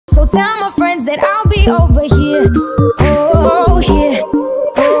go tell my friends that I'll be over here. Oh, here.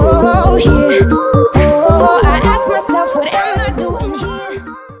 Oh, here. Oh, I ask myself, what am I doing here?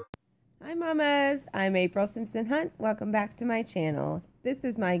 Hi mamas, I'm April Simpson Hunt. Welcome back to my channel. This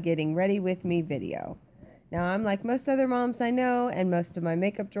is my getting ready with me video. Now I'm like most other moms I know, and most of my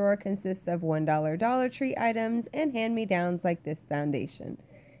makeup drawer consists of $1 Dollar Tree items and hand-me-downs like this foundation.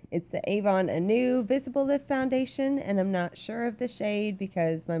 It's the Avon Anew Visible Lift Foundation, and I'm not sure of the shade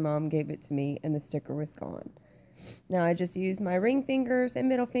because my mom gave it to me and the sticker was gone. Now I just use my ring fingers and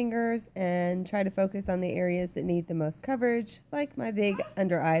middle fingers and try to focus on the areas that need the most coverage, like my big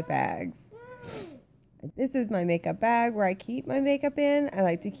under eye bags. This is my makeup bag where I keep my makeup in. I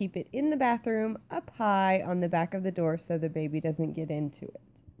like to keep it in the bathroom up high on the back of the door so the baby doesn't get into it.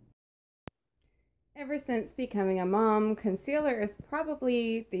 Ever since becoming a mom, concealer is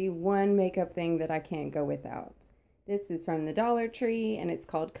probably the one makeup thing that I can't go without. This is from the Dollar Tree and it's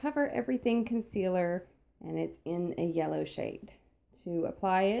called Cover Everything Concealer, and it's in a yellow shade. To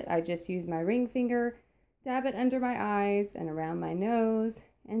apply it, I just use my ring finger, dab it under my eyes and around my nose,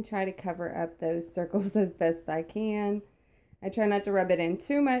 and try to cover up those circles as best I can. I try not to rub it in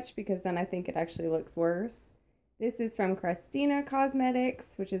too much because then I think it actually looks worse. This is from Christina Cosmetics,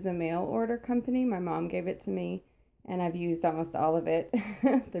 which is a mail order company. My mom gave it to me and I've used almost all of it.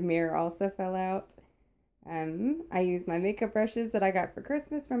 The mirror also fell out. I use my makeup brushes that I got for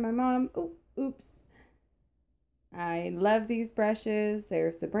Christmas from my mom. Oops. I love these brushes.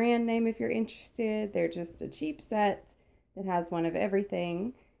 There's the brand name if you're interested. They're just a cheap set that has one of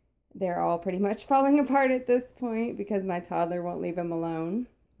everything. They're all pretty much falling apart at this point because my toddler won't leave them alone.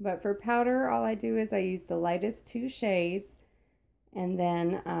 But for powder, all I do is I use the lightest 2 shades, and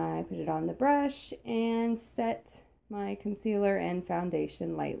then I put it on the brush and set my concealer and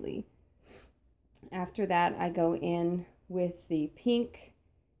foundation lightly. After that, I go in with the pink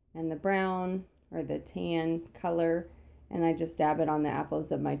and the brown or the tan color, and I just dab it on the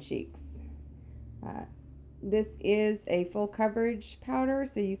apples of my cheeks. This is a full coverage powder,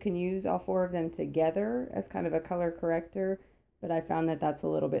 so you can use all 4 of them together as kind of a color corrector, but I found that that's a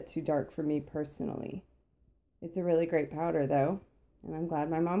little bit too dark for me personally. It's a really great powder though, and I'm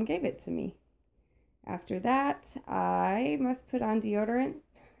glad my mom gave it to me. After that, I must put on deodorant.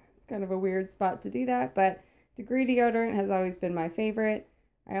 It's kind of a weird spot to do that, but Degree deodorant has always been my favorite.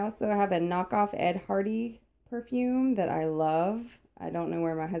 I also have a knockoff Ed Hardy perfume that I love. I don't know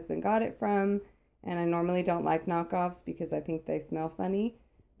where my husband got it from. And I normally don't like knockoffs because I think they smell funny,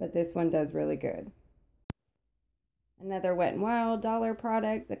 but this one does really good. Another Wet n Wild dollar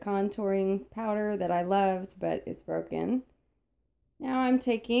product, the contouring powder that I loved, but it's broken. Now I'm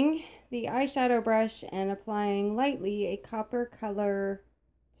taking the eyeshadow brush and applying lightly a copper color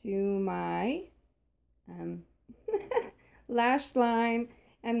to my lash line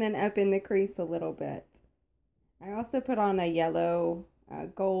and then up in the crease a little bit. I also put on a yellow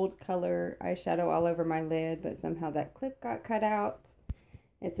gold color eyeshadow all over my lid, but somehow that clip got cut out.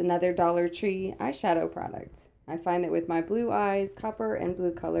 It's another Dollar Tree eyeshadow product. I find that with my blue eyes, copper and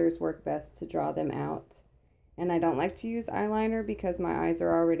blue colors work best to draw them out. And I don't like to use eyeliner because my eyes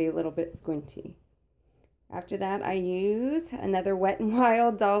are already a little bit squinty. After that, I use another Wet n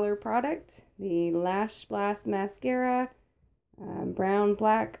Wild dollar product, the Lash Blast Mascara, brown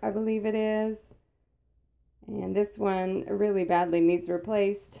black I believe it is. And this one really badly needs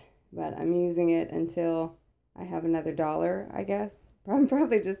replaced, but I'm using it until I have another dollar, I guess. I'm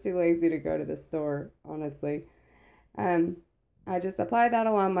probably just too lazy to go to the store, honestly. I just apply that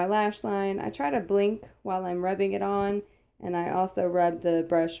along my lash line. I try to blink while I'm rubbing it on, and I also rub the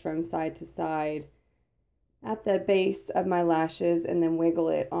brush from side to side at the base of my lashes and then wiggle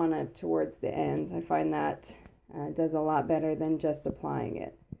it on up towards the ends. I find that does a lot better than just applying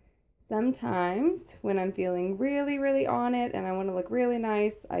it. Sometimes when I'm feeling really on it and I want to look really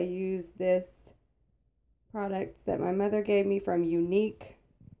nice, I use this product that my mother gave me from Unique.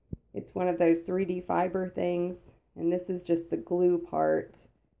 It's one of those 3D fiber things, and this is just the glue part.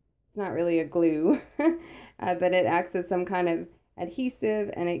 It's not really a glue, but it acts as some kind of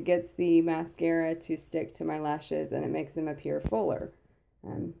adhesive, and it gets the mascara to stick to my lashes and it makes them appear fuller.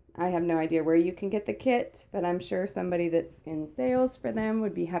 I have no idea where you can get the kit, but I'm sure somebody that's in sales for them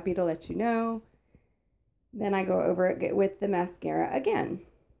would be happy to let you know. Then I go over it with the mascara again.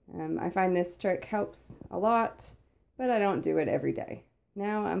 I find this trick helps a lot, but I don't do it every day.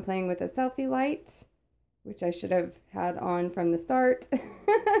 Now I'm playing with a selfie light, which I should have had on from the start.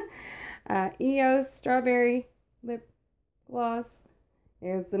 EOS Strawberry Lip Gloss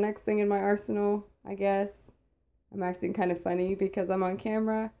is the next thing in my arsenal, I guess. I'm acting kind of funny because I'm on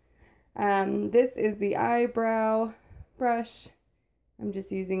camera. This is the eyebrow brush. I'm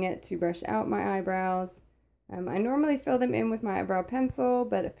just using it to brush out my eyebrows. I normally fill them in with my eyebrow pencil,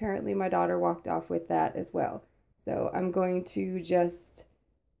 but apparently my daughter walked off with that as well. So I'm going to just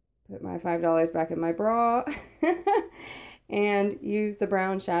put my $5 back in my bra and use the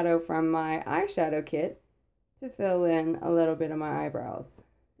brown shadow from my eyeshadow kit to fill in a little bit of my eyebrows.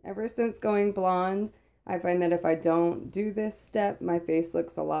 Ever since going blonde, I find that if I don't do this step, my face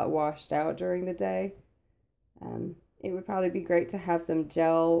looks a lot washed out during the day. It would probably be great to have some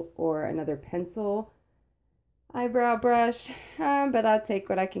gel or another pencil eyebrow brush, but I'll take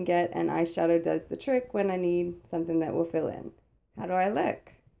what I can get, and eyeshadow does the trick when I need something that will fill in. How do I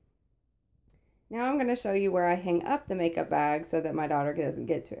look? Now I'm going to show you where I hang up the makeup bag so that my daughter doesn't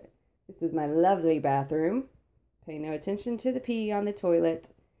get to it. This is my lovely bathroom. Pay no attention to the pee on the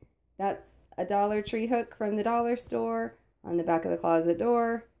toilet. That's a Dollar Tree hook from the dollar store on the back of the closet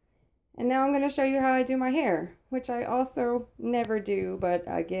door. And now I'm going to show you how I do my hair, which I also never do, but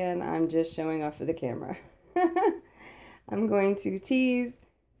again, I'm just showing off for the camera. I'm going to tease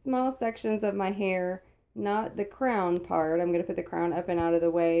small sections of my hair, not the crown part. I'm going to put the crown up and out of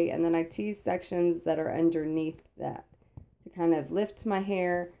the way, and then I tease sections that are underneath that to kind of lift my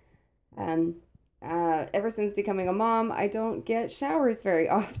hair. Ever since becoming a mom, I don't get showers very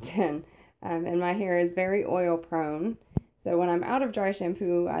often, and my hair is very oil prone. So when I'm out of dry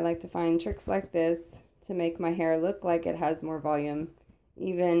shampoo, I like to find tricks like this to make my hair look like it has more volume,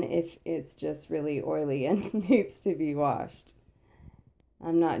 even if it's just really oily and needs to be washed.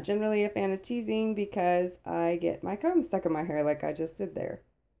 I'm not generally a fan of teasing because I get my comb stuck in my hair like I just did there.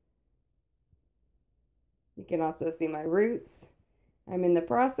 You can also see my roots. I'm in the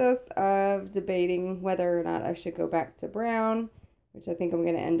process of debating whether or not I should go back to brown, which I think I'm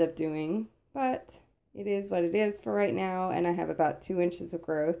going to end up doing, but it is what it is for right now, and I have about 2 inches of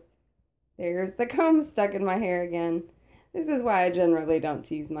growth. There's the comb stuck in my hair again. This is why I generally don't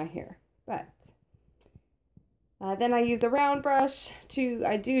tease my hair, but then I use a round brush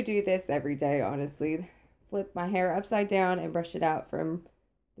I do this every day, honestly. Flip my hair upside down and brush it out from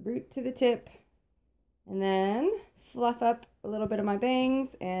the root to the tip, and then fluff up a little bit of my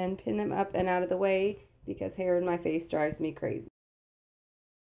bangs and pin them up and out of the way because hair in my face drives me crazy.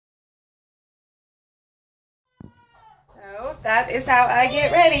 So that is how I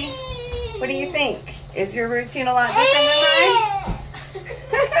get ready. What do you think? Is your routine a lot different than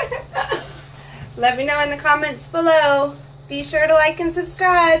mine? Let me know in the comments below. Be sure to like and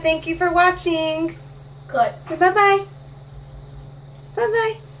subscribe. Thank you for watching. Good. So bye-bye.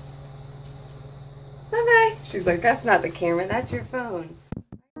 Bye-bye. Bye-bye. She's like, that's not the camera, that's your phone.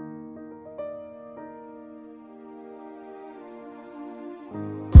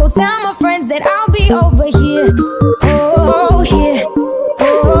 So tell my friends that I'll be over here. Oh, here.